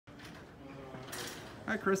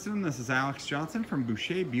Hi Kristen, this is Alex Johnson from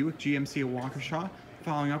Boucher Buick GMC of Waukesha,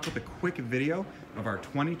 following up with a quick video of our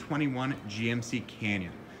 2021 GMC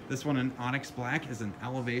Canyon. This one in Onyx Black is an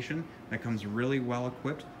elevation that comes really well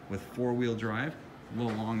equipped with four-wheel drive,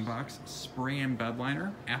 little long box, spray-in bed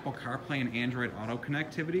liner, Apple CarPlay and Android Auto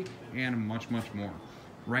connectivity, and much more.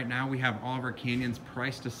 Right now we have all of our Canyons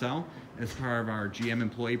priced to sell as part of our GM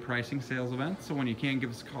employee pricing sales event. So when you can, give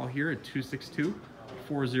us a call here at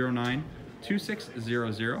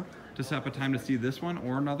 262-409-2600 to set up a time to see this one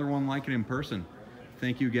or another one like it in person.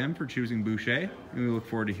 Thank you again for choosing Boucher, and we look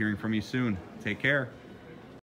forward to hearing from you soon. Take care.